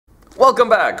Welcome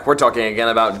back! We're talking again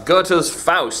about Goethe's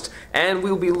Faust, and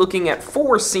we'll be looking at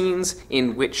 4 scenes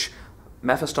in which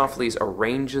Mephistopheles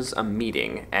arranges a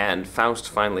meeting, and Faust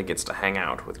finally gets to hang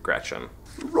out with Gretchen.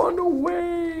 Run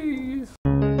away!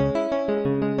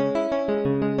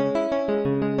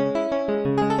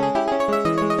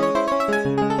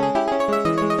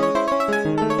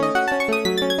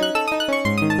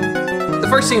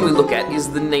 The first scene we look at is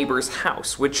the neighbor's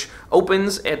house, which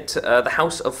opens at the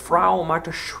house of Frau Martha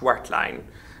Schwartlein.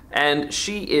 And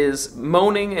she is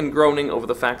moaning and groaning over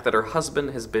the fact that her husband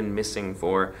has been missing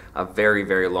for a very,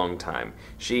 very long time.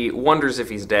 She wonders if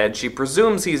he's dead, she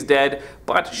presumes he's dead,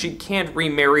 but she can't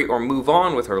remarry or move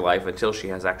on with her life until she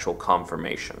has actual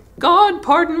confirmation. God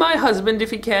pardon my husband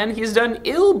if he can, he's done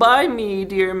ill by me,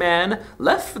 dear man.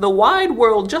 Left for the wide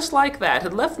world just like that,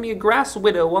 and left me a grass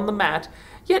widow on the mat.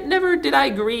 Yet never did I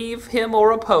grieve him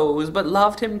or oppose, but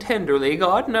loved him tenderly,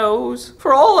 God knows.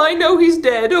 For all I know he's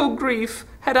dead, oh grief,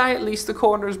 had I at least the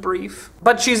corners brief.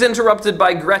 But she's interrupted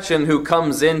by Gretchen, who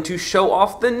comes in to show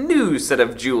off the new set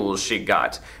of jewels she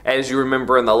got. As you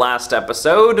remember in the last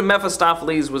episode,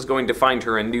 Mephistopheles was going to find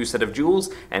her a new set of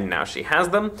jewels, and now she has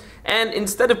them. And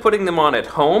instead of putting them on at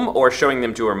home, or showing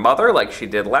them to her mother like she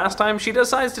did last time, she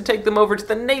decides to take them over to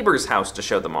the neighbor's house to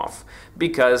show them off.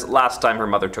 Because last time her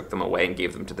mother took them away and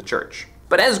gave them to the church.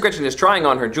 But as Gretchen is trying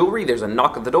on her jewelry, there's a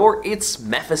knock at the door. It's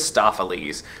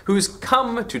Mephistopheles, who's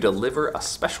come to deliver a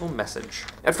special message.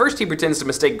 At first he pretends to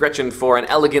mistake Gretchen for an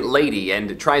elegant lady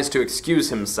and tries to excuse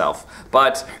himself,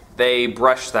 but they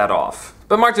brush that off.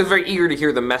 But Martha is very eager to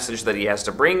hear the message that he has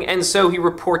to bring, and so he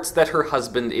reports that her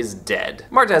husband is dead.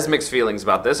 Martha has mixed feelings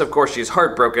about this. Of course, she's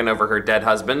heartbroken over her dead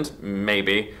husband,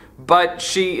 maybe, but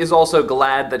she is also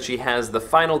glad that she has the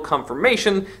final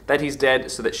confirmation that he's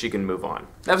dead so that she can move on.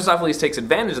 Mephistopheles takes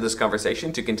advantage of this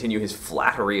conversation to continue his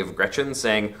flattery of Gretchen,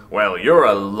 saying, "Well, you're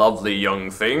a lovely young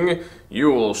thing.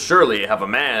 You'll surely have a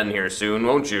man here soon,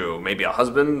 won't you? Maybe a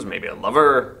husband, maybe a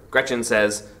lover." Gretchen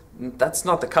says, "That's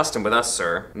not the custom with us,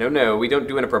 sir. No, we don't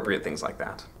do inappropriate things like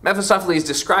that." Mephistopheles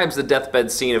describes the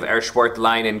deathbed scene of Herr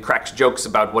Schwartlein and cracks jokes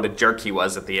about what a jerk he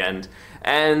was at the end,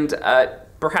 and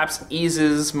perhaps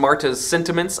eases Martha's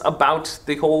sentiments about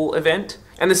the whole event.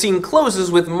 And the scene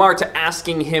closes with Martha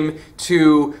asking him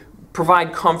to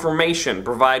provide confirmation,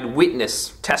 provide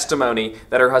witness testimony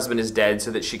that her husband is dead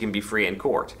so that she can be free in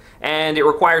court. And it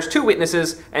requires 2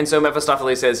 witnesses, and so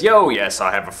Mephistopheles says, "Yo, yes,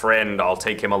 I have a friend, I'll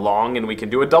take him along and we can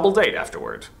do a double date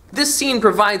afterward." This scene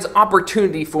provides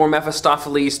opportunity for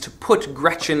Mephistopheles to put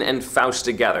Gretchen and Faust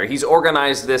together. He's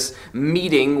organized this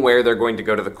meeting where they're going to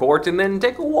go to the court and then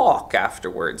take a walk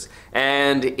afterwards.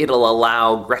 And it'll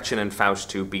allow Gretchen and Faust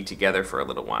to be together for a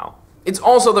little while. It's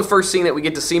also the first scene that we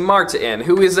get to see Martha in,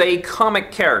 who is a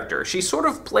comic character. She sort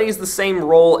of plays the same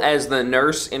role as the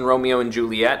nurse in Romeo and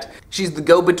Juliet. She's the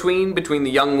go-between between the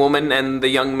young woman and the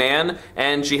young man,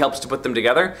 and she helps to put them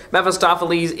together.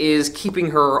 Mephistopheles is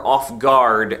keeping her off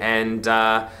guard and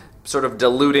sort of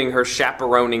diluting her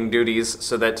chaperoning duties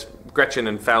so that Gretchen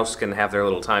and Faust can have their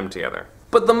little time together.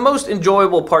 But the most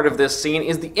enjoyable part of this scene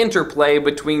is the interplay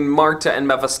between Martha and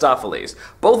Mephistopheles.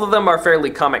 Both of them are fairly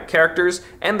comic characters,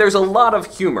 and there's a lot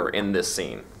of humor in this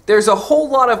scene. There's a whole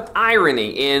lot of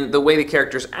irony in the way the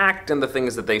characters act and the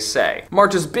things that they say.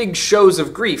 Martha's big shows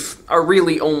of grief are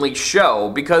really only show,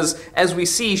 because as we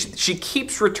see, she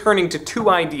keeps returning to 2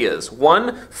 ideas.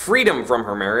 1, freedom from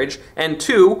her marriage, and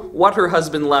 2, what her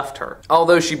husband left her.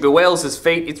 Although she bewails his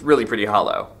fate, it's really pretty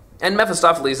hollow. And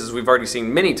Mephistopheles, as we've already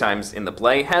seen many times in the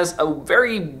play, has a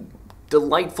very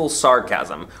delightful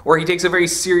sarcasm, where he takes a very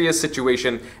serious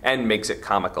situation and makes it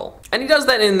comical. And he does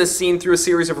that in this scene through a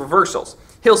series of reversals.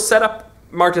 He'll set up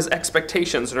Martha's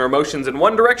expectations and her emotions in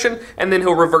one direction, and then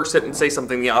he'll reverse it and say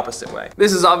something the opposite way.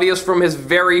 This is obvious from his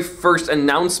very first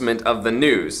announcement of the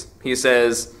news. He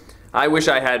says, "I wish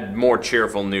I had more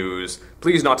cheerful news.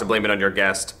 Please not to blame it on your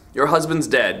guest. Your husband's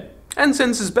dead, and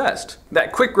sends his best."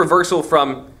 That quick reversal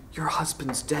from, "Your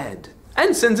husband's dead,"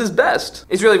 and sends his best.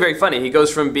 It's really very funny. He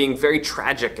goes from being very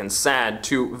tragic and sad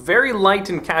to very light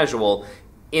and casual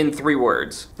in 3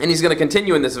 words. And he's going to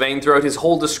continue in this vein throughout his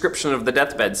whole description of the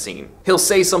deathbed scene. He'll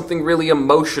say something really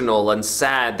emotional and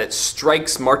sad that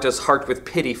strikes Martha's heart with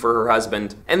pity for her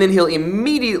husband, and then he'll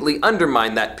immediately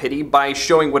undermine that pity by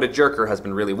showing what a jerk her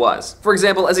husband really was. For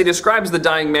example, as he describes the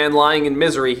dying man lying in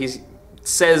misery, he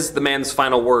says the man's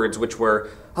final words, which were,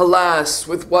 "Alas,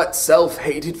 with what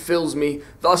self-hate it fills me,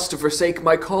 thus to forsake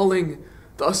my calling,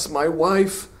 thus my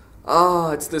wife.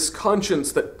 Ah, it's this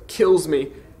conscience that kills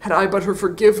me. Had I but her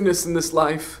forgiveness in this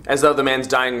life." As though the man's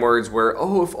dying words were,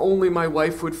 "Oh, if only my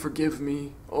wife would forgive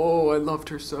me." Oh, I loved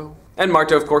her so. And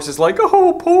Marta, of course, is like,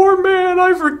 oh, poor man,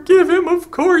 I forgive him,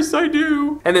 of course I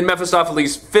do. And then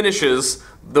Mephistopheles finishes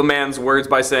the man's words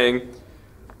by saying,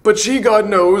 but she, God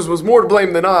knows, was more to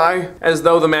blame than I. As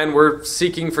though the man were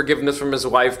seeking forgiveness from his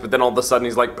wife, but then all of a sudden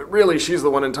he's like, but really, she's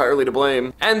the one entirely to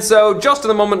blame. And so, just in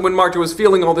the moment when Marta was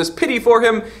feeling all this pity for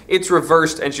him, it's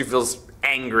reversed and she feels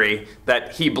angry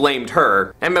that he blamed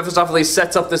her. And Mephistopheles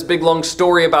sets up this big long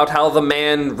story about how the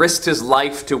man risked his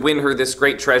life to win her this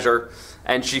great treasure,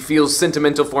 and she feels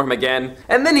sentimental for him again.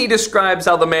 And then he describes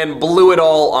how the man blew it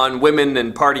all on women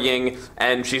and partying,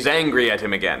 and she's angry at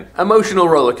him again. Emotional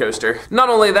roller coaster. Not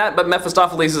only that, but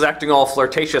Mephistopheles is acting all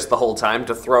flirtatious the whole time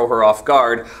to throw her off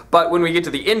guard, but when we get to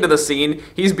the end of the scene,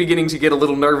 he's beginning to get a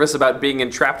little nervous about being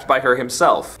entrapped by her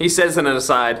himself. He says in an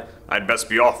aside, I'd best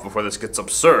be off before this gets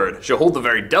absurd. She'll hold the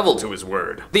very devil to his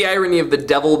word. The irony of the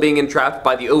devil being entrapped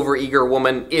by the overeager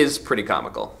woman is pretty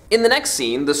comical. In the next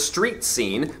scene, the street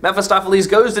scene, Mephistopheles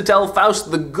goes to tell Faust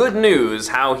the good news,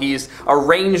 how he's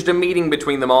arranged a meeting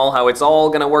between them all, how it's all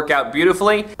gonna work out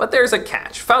beautifully, but there's a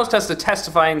catch. Faust has to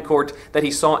testify in court that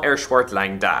he saw Herr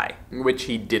Schwartlein die, which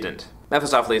he didn't.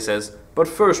 Mephistopheles says, but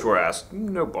first we're asked,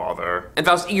 no bother. And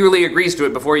Faust eagerly agrees to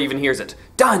it before he even hears it.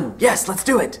 Done! Yes, let's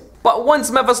do it! But once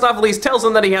Mephistopheles tells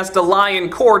him that he has to lie in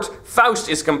court, Faust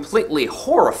is completely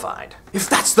horrified. If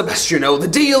that's the best you know, the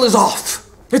deal is off!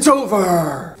 It's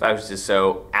over! Faust is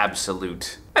so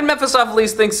absolute. And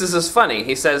Mephistopheles thinks this is funny.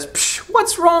 He says, psh,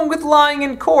 what's wrong with lying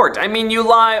in court? I mean, you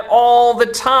lie all the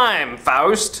time,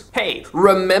 Faust. Hey,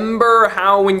 remember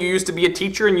how when you used to be a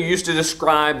teacher and you used to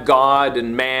describe God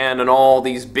and man and all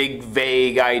these big,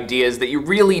 vague ideas that you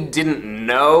really didn't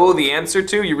know the answer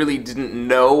to, you really didn't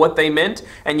know what they meant,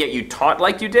 and yet you taught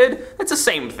like you did? That's the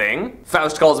same thing.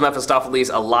 Faust calls Mephistopheles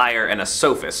a liar and a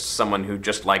sophist, someone who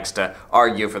just likes to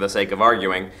argue for the sake of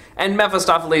arguing. And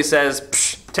Mephistopheles says,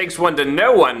 psh, takes one to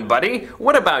know one, buddy.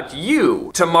 What about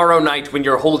you? Tomorrow night when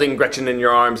you're holding Gretchen in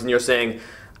your arms and you're saying,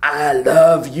 I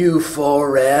love you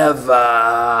forever.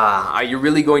 Are you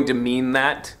really going to mean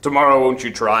that? Tomorrow won't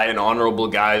you try in honorable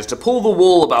guise to pull the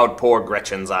wool about poor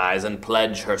Gretchen's eyes and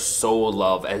pledge her soul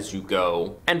love as you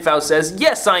go? And Faust says,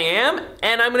 yes I am,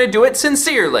 and I'm gonna do it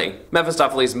sincerely.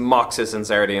 Mephistopheles mocks his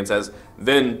sincerity and says,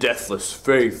 then deathless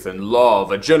faith and love,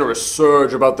 a generous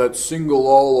surge about that single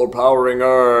all-overpowering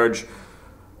urge.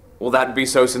 Will that be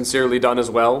so sincerely done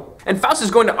as well? And Faust is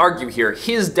going to argue here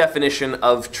his definition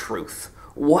of truth.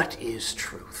 What is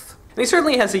truth? And he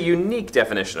certainly has a unique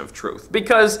definition of truth,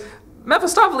 because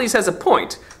Mephistopheles has a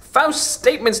point. Faust's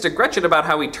statements to Gretchen about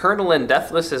how eternal and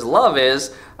deathless his love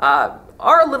is, are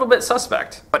a little bit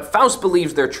suspect. But Faust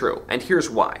believes they're true, and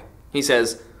here's why. He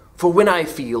says, for when I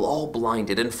feel all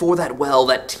blinded, and for that well,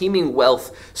 that teeming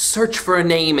wealth, search for a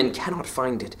name and cannot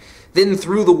find it, then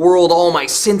through the world all my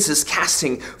senses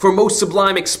casting, for most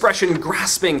sublime expression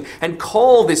grasping, and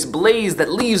call this blaze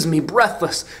that leaves me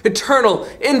breathless, eternal,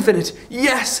 infinite,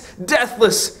 yes,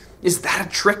 deathless. Is that a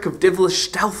trick of devilish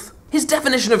stealth? His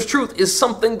definition of truth is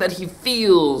something that he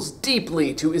feels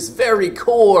deeply to his very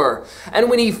core. And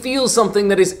when he feels something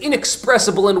that is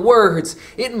inexpressible in words,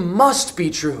 it must be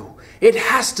true. It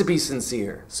has to be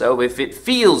sincere. So if it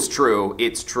feels true,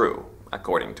 it's true,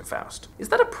 according to Faust. Is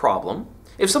that a problem?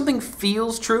 If something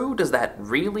feels true, does that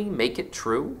really make it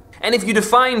true? And if you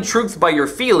define truth by your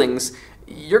feelings,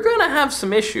 you're gonna have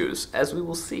some issues, as we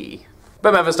will see.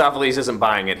 But Mephistopheles isn't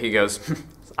buying it. He goes,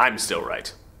 I'm still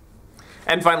right.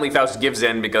 And finally Faust gives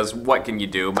in, because what can you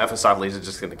do? Mephistopheles is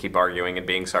just gonna keep arguing and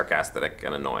being sarcastic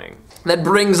and annoying. That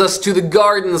brings us to the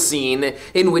garden scene,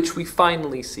 in which we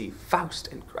finally see Faust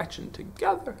and Gretchen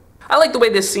together. I like the way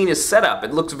this scene is set up.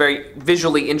 It looks very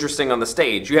visually interesting on the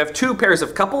stage. You have two pairs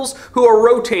of couples who are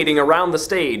rotating around the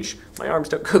stage. My arms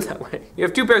don't go that way. You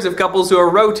have two pairs of couples who are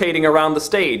rotating around the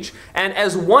stage. And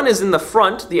as one is in the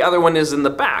front, the other one is in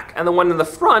the back. And the one in the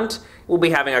front will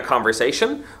be having a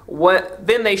conversation.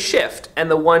 Then they shift, and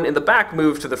the one in the back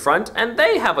moves to the front, and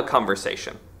they have a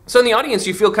conversation. So in the audience,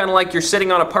 you feel kind of like you're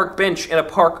sitting on a park bench in a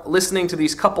park listening to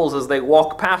these couples as they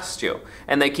walk past you.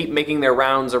 And they keep making their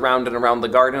rounds around and around the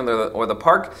garden or the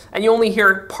park, and you only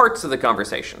hear parts of the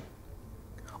conversation.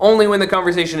 Only when the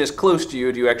conversation is close to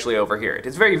you do you actually overhear it.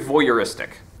 It's very voyeuristic.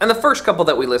 And the first couple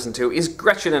that we listen to is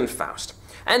Gretchen and Faust.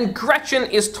 And Gretchen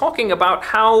is talking about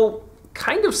how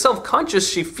kind of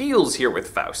self-conscious she feels here with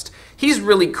Faust. He's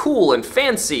really cool and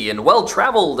fancy and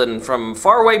well-traveled and from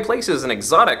faraway places and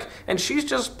exotic, and she's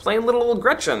just plain little old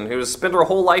Gretchen who's spent her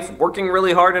whole life working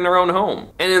really hard in her own home.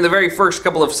 And in the very first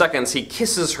couple of seconds, he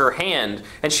kisses her hand,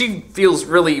 and she feels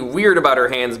really weird about her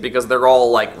hands because they're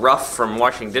all like rough from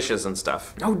washing dishes and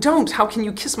stuff. Oh, don't! How can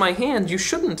you kiss my hand? You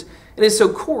shouldn't! It is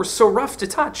so coarse, so rough to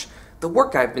touch. The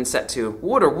work I've been set to,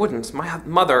 would or wouldn't, my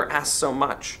mother asks so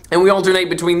much. And we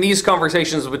alternate between these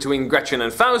conversations between Gretchen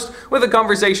and Faust with a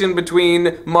conversation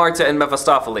between Marta and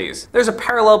Mephistopheles. There's a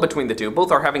parallel between the two.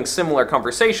 Both are having similar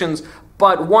conversations,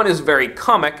 but one is very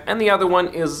comic and the other one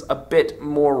is a bit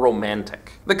more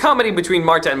romantic. The comedy between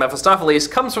Marta and Mephistopheles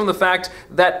comes from the fact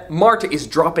that Marta is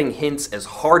dropping hints as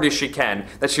hard as she can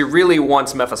that she really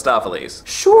wants Mephistopheles.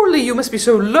 Surely you must be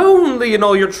so lonely in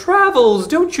all your travels.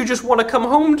 Don't you just want to come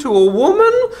home to a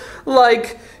woman?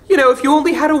 Like, you know, if you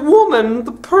only had a woman,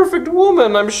 the perfect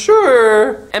woman, I'm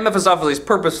sure. And Mephistopheles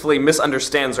purposefully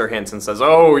misunderstands her hints and says,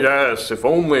 oh yes, if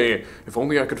only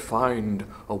I could find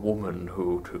a woman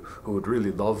who would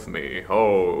really love me.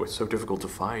 Oh, it's so difficult to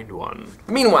find one.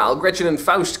 Meanwhile, Gretchen and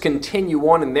Faust continue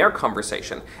on in their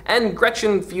conversation, and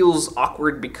Gretchen feels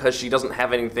awkward because she doesn't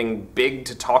have anything big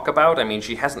to talk about. I mean,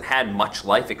 she hasn't had much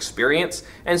life experience,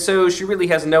 and so she really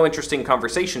has no interesting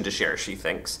conversation to share, she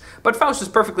thinks. But Faust is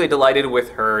perfectly delighted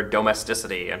with her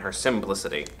domesticity and her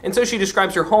simplicity, and so she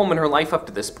describes her home and her life up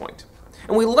to this point.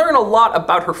 And we learn a lot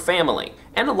about her family,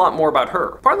 and a lot more about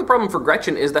her. Part of the problem for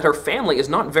Gretchen is that her family is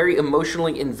not very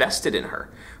emotionally invested in her.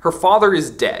 Her father is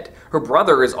dead, her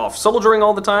brother is off soldiering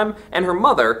all the time, and her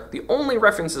mother, the only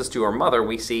references to her mother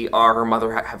we see are her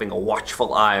mother having a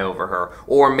watchful eye over her,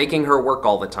 or making her work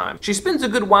all the time. She spends a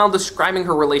good while describing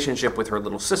her relationship with her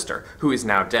little sister, who is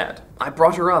now dead. I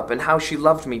brought her up, and how she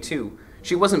loved me too.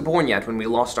 She wasn't born yet when we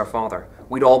lost our father.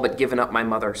 We'd all but given up my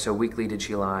mother, so weakly did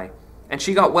she lie. And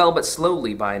she got well but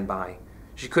slowly by and by.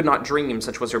 She could not dream,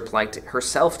 such was her plight,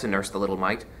 herself to nurse the little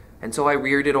mite, and so I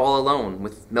reared it all alone,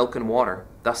 with milk and water.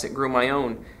 Thus it grew my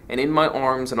own, and in my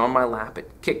arms and on my lap it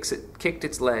kicked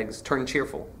its legs, turned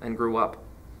cheerful, and grew up.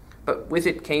 But with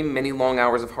it came many long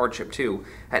hours of hardship too.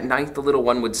 At night the little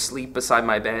one would sleep beside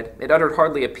my bed. It uttered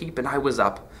hardly a peep, and I was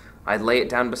up. I'd lay it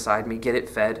down beside me, get it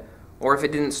fed, or if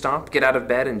it didn't stop, get out of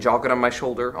bed and jog it on my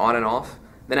shoulder, on and off.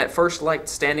 Then at first light,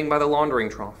 standing by the laundering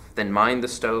trough, then mind the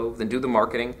stove, then do the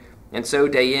marketing, and so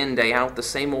day in, day out, the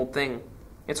same old thing.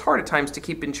 It's hard at times to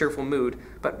keep in cheerful mood,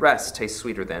 but rest tastes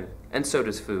sweeter then, and so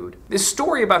does food. This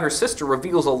story about her sister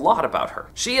reveals a lot about her.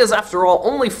 She is, after all,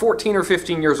 only 14 or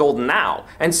 15 years old now,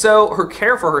 and so her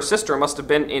care for her sister must have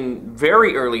been in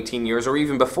very early teen years or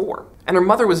even before. And her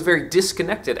mother was very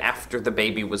disconnected after the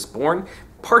baby was born,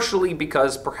 partially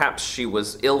because perhaps she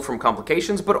was ill from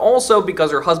complications, but also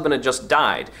because her husband had just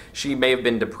died. She may have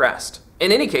been depressed.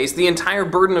 In any case, the entire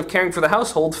burden of caring for the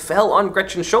household fell on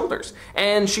Gretchen's shoulders,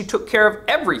 and she took care of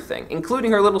everything,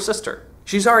 including her little sister.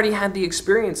 She's already had the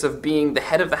experience of being the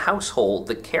head of the household,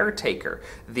 the caretaker,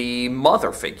 the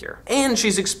mother figure. And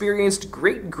she's experienced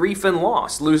great grief and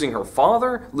loss, losing her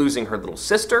father, losing her little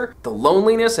sister, the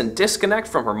loneliness and disconnect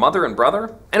from her mother and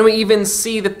brother. And we even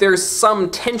see that there's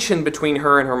some tension between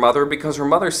her and her mother because her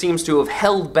mother seems to have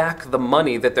held back the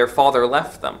money that their father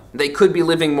left them. They could be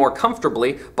living more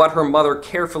comfortably, but her mother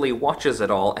carefully watches it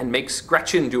all and makes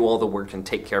Gretchen do all the work and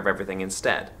take care of everything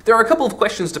instead. There are a couple of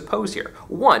questions to pose here.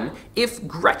 One, if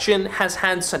Gretchen has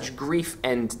had such grief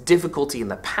and difficulty in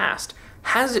the past,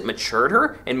 has it matured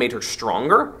her and made her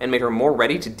stronger and made her more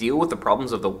ready to deal with the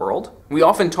problems of the world? We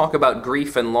often talk about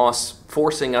grief and loss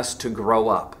forcing us to grow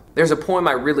up. There's a poem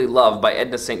I really love by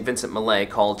Edna St. Vincent Millay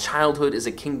called "Childhood is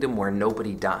a Kingdom Where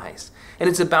Nobody Dies." And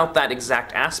it's about that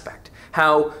exact aspect.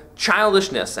 How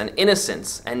childishness and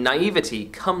innocence and naivety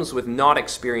comes with not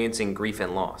experiencing grief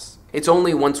and loss. It's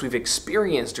only once we've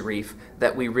experienced grief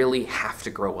that we really have to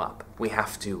grow up. We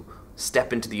have to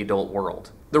step into the adult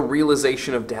world. The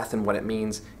realization of death and what it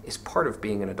means is part of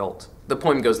being an adult. The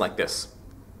poem goes like this.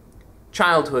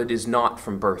 Childhood is not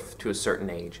from birth to a certain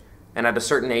age, and at a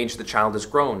certain age the child is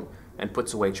grown and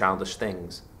puts away childish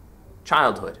things.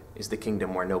 Childhood is the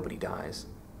kingdom where nobody dies.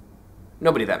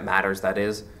 Nobody that matters, that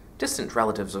is. Distant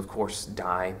relatives, of course,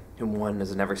 die, whom one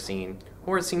has never seen,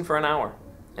 or has seen for an hour.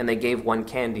 And they gave one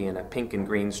candy in a pink and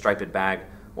green striped bag,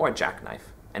 or a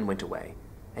jackknife, and went away,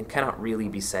 and cannot really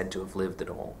be said to have lived at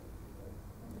all.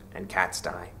 And cats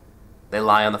die. They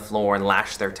lie on the floor and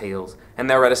lash their tails, and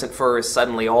their reticent fur is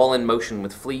suddenly all in motion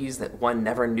with fleas that one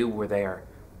never knew were there,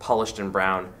 polished and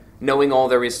brown, knowing all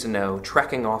there is to know,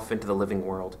 trekking off into the living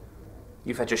world.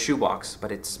 You fetch a shoebox,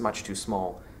 but it's much too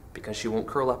small, because she won't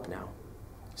curl up now.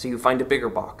 So you find a bigger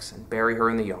box and bury her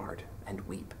in the yard, and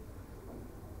weep.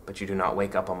 But you do not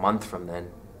wake up a month from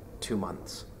then, 2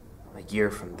 months, a year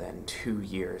from then, 2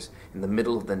 years, in the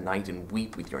middle of the night and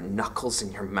weep with your knuckles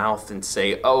in your mouth and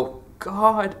say, "Oh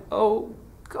God, oh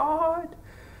God."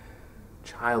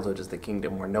 Childhood is the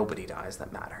kingdom where nobody dies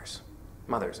that matters.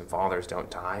 Mothers and fathers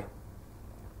don't die.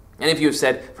 And if you have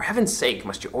said, "For heaven's sake,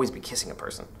 must you always be kissing a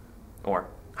person?" Or,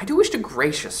 "I do wish to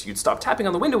gracious you'd stop tapping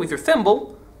on the window with your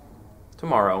thimble,"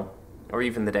 Tomorrow, or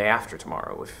even the day after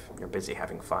tomorrow, if you're busy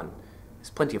having fun, is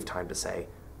plenty of time to say,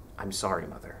 "I'm sorry,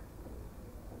 Mother."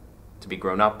 To be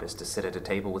grown up is to sit at a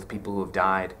table with people who have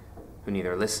died, who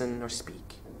neither listen nor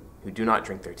speak, who do not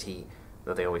drink their tea,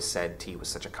 though they always said tea was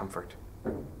such a comfort.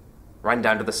 Run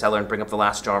down to the cellar and bring up the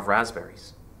last jar of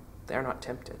raspberries. They are not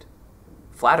tempted.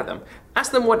 Flatter them.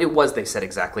 Ask them what it was they said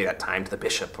exactly that time to the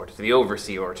bishop, or to the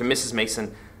overseer, or to Mrs.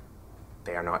 Mason.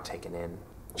 They are not taken in.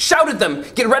 Shout at them!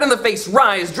 Get red in the face!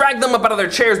 Rise! Drag them up out of their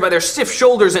chairs by their stiff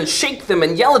shoulders and shake them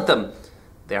and yell at them!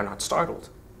 They are not startled.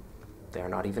 They are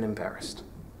not even embarrassed.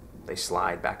 They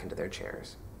slide back into their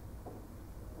chairs.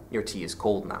 Your tea is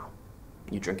cold now.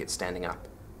 You drink it standing up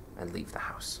and leave the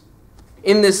house.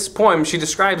 In this poem, she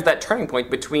describes that turning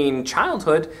point between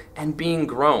childhood and being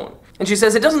grown. And she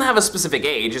says it doesn't have a specific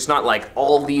age. It's not like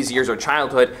all these years are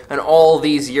childhood and all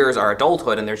these years are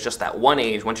adulthood and there's just that one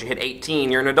age. Once you hit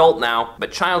 18, you're an adult now.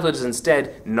 But childhood is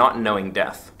instead not knowing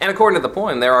death. And according to the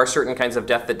poem, there are certain kinds of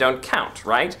death that don't count,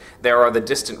 right? There are the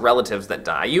distant relatives that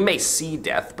die. You may see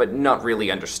death, but not really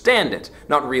understand it,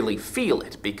 not really feel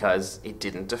it, because it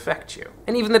didn't affect you.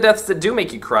 And even the deaths that do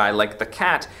make you cry, like the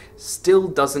cat, still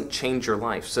doesn't change your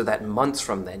life, so that months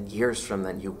from then, years from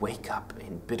then, you wake up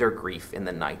in bitter grief in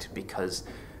the night because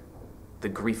the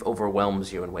grief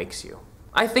overwhelms you and wakes you.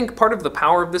 I think part of the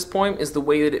power of this poem is the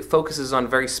way that it focuses on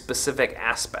very specific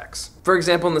aspects. For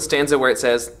example, in the stanza where it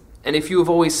says, "And if you have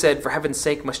always said, 'For heaven's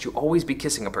sake, must you always be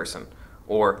kissing a person?'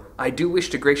 Or, 'I do wish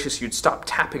to gracious you'd stop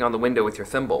tapping on the window with your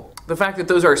thimble.'" The fact that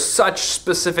those are such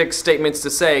specific statements to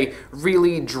say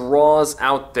really draws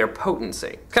out their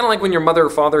potency. Kind of like when your mother or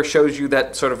father shows you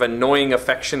that sort of annoying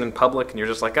affection in public and you're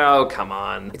just like, oh, come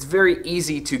on. It's very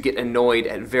easy to get annoyed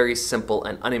at very simple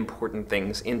and unimportant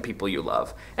things in people you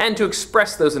love, and to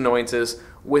express those annoyances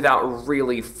without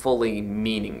really fully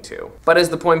meaning to. But as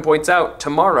the poem points out,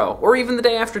 tomorrow, or even the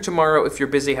day after tomorrow, if you're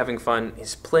busy having fun,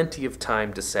 is plenty of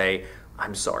time to say,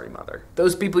 "I'm sorry, Mother."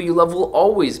 Those people you love will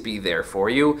always be there for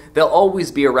you. They'll always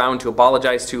be around to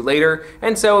apologize to later.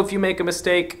 And so if you make a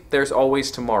mistake, there's always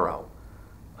tomorrow.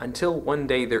 Until one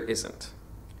day there isn't.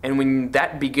 And when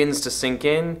that begins to sink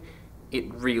in, it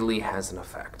really has an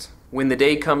effect. When the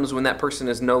day comes when that person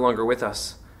is no longer with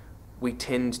us, we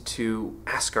tend to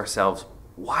ask ourselves,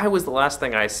 why was the last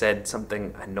thing I said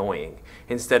something annoying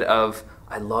instead of,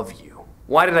 "I love you"?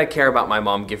 Why did I care about my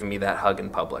mom giving me that hug in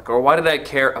public? Or why did I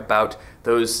care about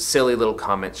those silly little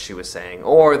comments she was saying?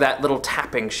 Or that little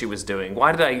tapping she was doing?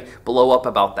 Why did I blow up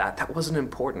about that? That wasn't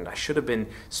important. I should have been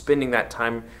spending that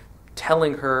time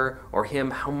telling her or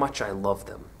him how much I love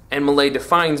them. And Millay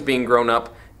defines being grown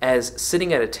up as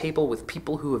sitting at a table with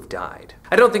people who have died.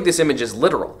 I don't think this image is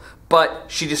literal, but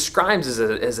she describes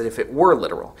it as if it were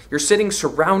literal. You're sitting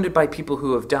surrounded by people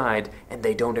who have died and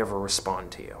they don't ever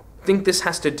respond to you. I think this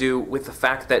has to do with the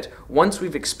fact that once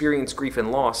we've experienced grief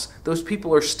and loss, those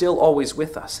people are still always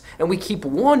with us, and we keep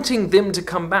wanting them to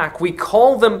come back. We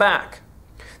call them back.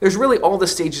 There's really all the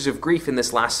stages of grief in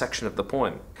this last section of the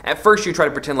poem. At first, you try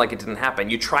to pretend like it didn't happen.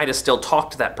 You try to still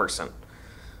talk to that person.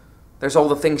 There's all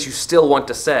the things you still want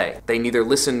to say. They neither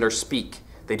listen nor speak.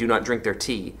 They do not drink their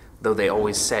tea, though they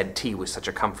always said tea was such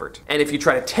a comfort. And if you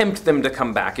try to tempt them to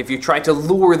come back, if you try to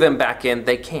lure them back in,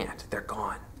 they can't. They're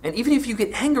gone. And even if you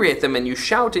get angry at them and you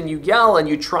shout and you yell and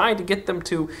you try to get them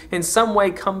to in some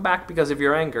way come back because of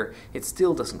your anger, it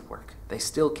still doesn't work. They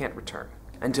still can't return.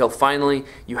 Until finally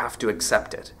you have to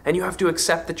accept it. And you have to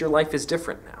accept that your life is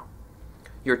different now.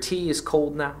 Your tea is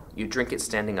cold now. You drink it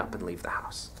standing up and leave the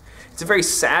house. It's a very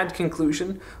sad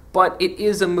conclusion, but it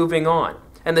is a moving on.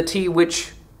 And the tea,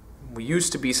 which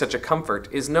used to be such a comfort,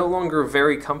 is no longer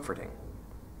very comforting.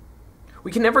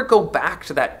 We can never go back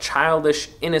to that childish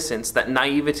innocence, that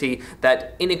naivety,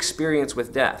 that inexperience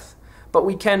with death. But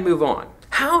we can move on.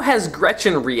 How has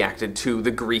Gretchen reacted to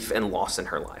the grief and loss in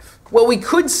her life? Well, we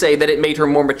could say that it made her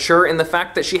more mature in the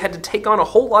fact that she had to take on a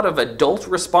whole lot of adult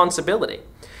responsibility.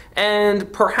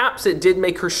 And perhaps it did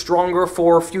make her stronger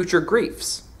for future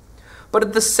griefs. But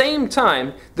at the same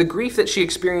time, the grief that she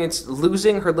experienced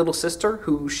losing her little sister,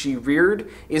 who she reared,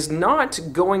 is not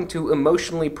going to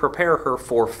emotionally prepare her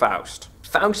for Faust.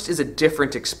 Faust is a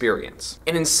different experience.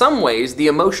 And in some ways, the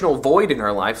emotional void in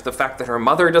her life, the fact that her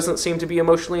mother doesn't seem to be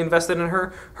emotionally invested in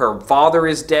her, her father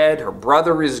is dead, her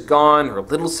brother is gone, her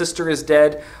little sister is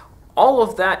dead, all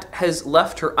of that has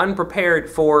left her unprepared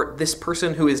for this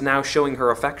person who is now showing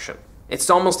her affection. It's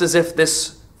almost as if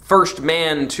this first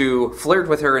man to flirt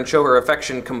with her and show her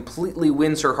affection completely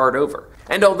wins her heart over.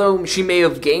 And although she may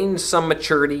have gained some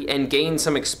maturity and gained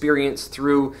some experience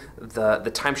through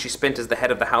the time she spent as the head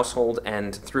of the household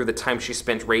and through the time she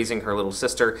spent raising her little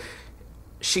sister,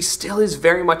 she still is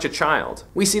very much a child.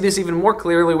 We see this even more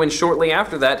clearly when shortly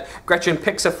after that, Gretchen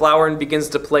picks a flower and begins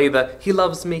to play the he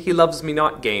loves me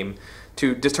not game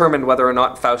to determine whether or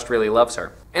not Faust really loves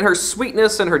her. And her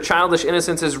sweetness and her childish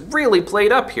innocence is really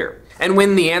played up here. And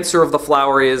when the answer of the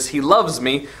flower is he loves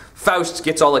me, Faust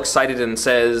gets all excited and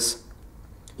says,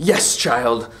 "Yes,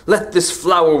 child, let this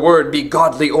flower word be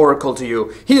godly oracle to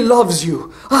you. He loves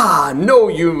you. Ah, know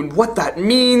you what that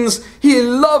means? He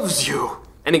loves you."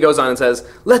 And he goes on and says,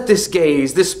 "Let this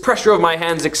gaze, this pressure of my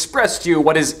hands express to you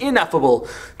what is ineffable,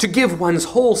 to give one's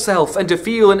whole self and to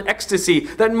feel an ecstasy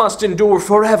that must endure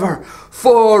forever,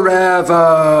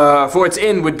 forever. For its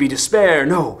end would be despair,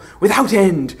 no, without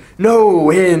end, no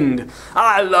end.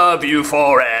 I love you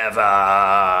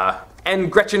forever."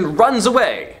 And Gretchen runs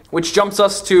away, which jumps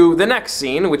us to the next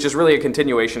scene, which is really a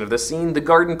continuation of this scene, the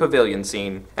Garden Pavilion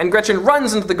scene. And Gretchen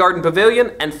runs into the Garden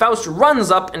Pavilion, and Faust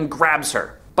runs up and grabs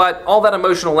her. But all that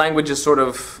emotional language is sort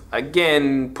of,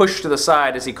 again, pushed to the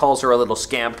side as he calls her a little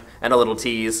scamp and a little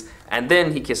tease, and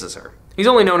then he kisses her. He's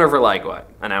only known her for like, what,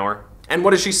 an hour? And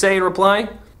what does she say in reply?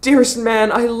 "Dearest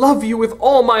man, I love you with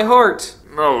all my heart."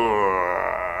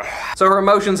 So her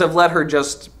emotions have let her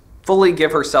just fully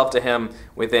give herself to him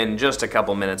within just a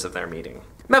couple minutes of their meeting.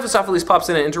 Mephistopheles pops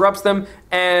in and interrupts them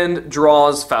and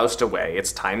draws Faust away.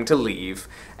 It's time to leave.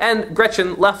 And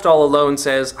Gretchen, left all alone,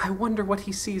 says, "I wonder what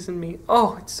he sees in me.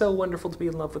 Oh, it's so wonderful to be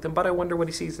in love with him, but I wonder what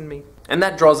he sees in me." And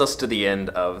that draws us to the end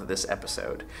of this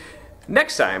episode.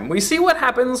 Next time, we see what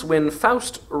happens when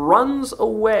Faust runs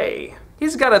away.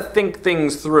 He's got to think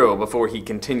things through before he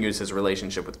continues his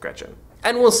relationship with Gretchen.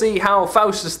 And we'll see how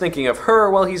Faust is thinking of her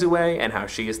while he's away and how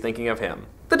she is thinking of him.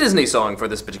 The Disney song for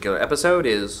this particular episode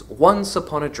is Once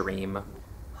Upon a Dream.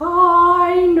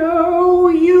 I know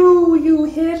you, you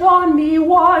hit on me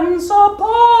once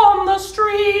upon the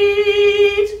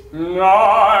street.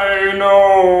 I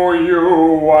know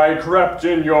you, I crept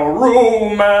in your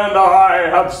room and I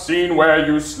have seen where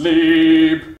you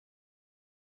sleep.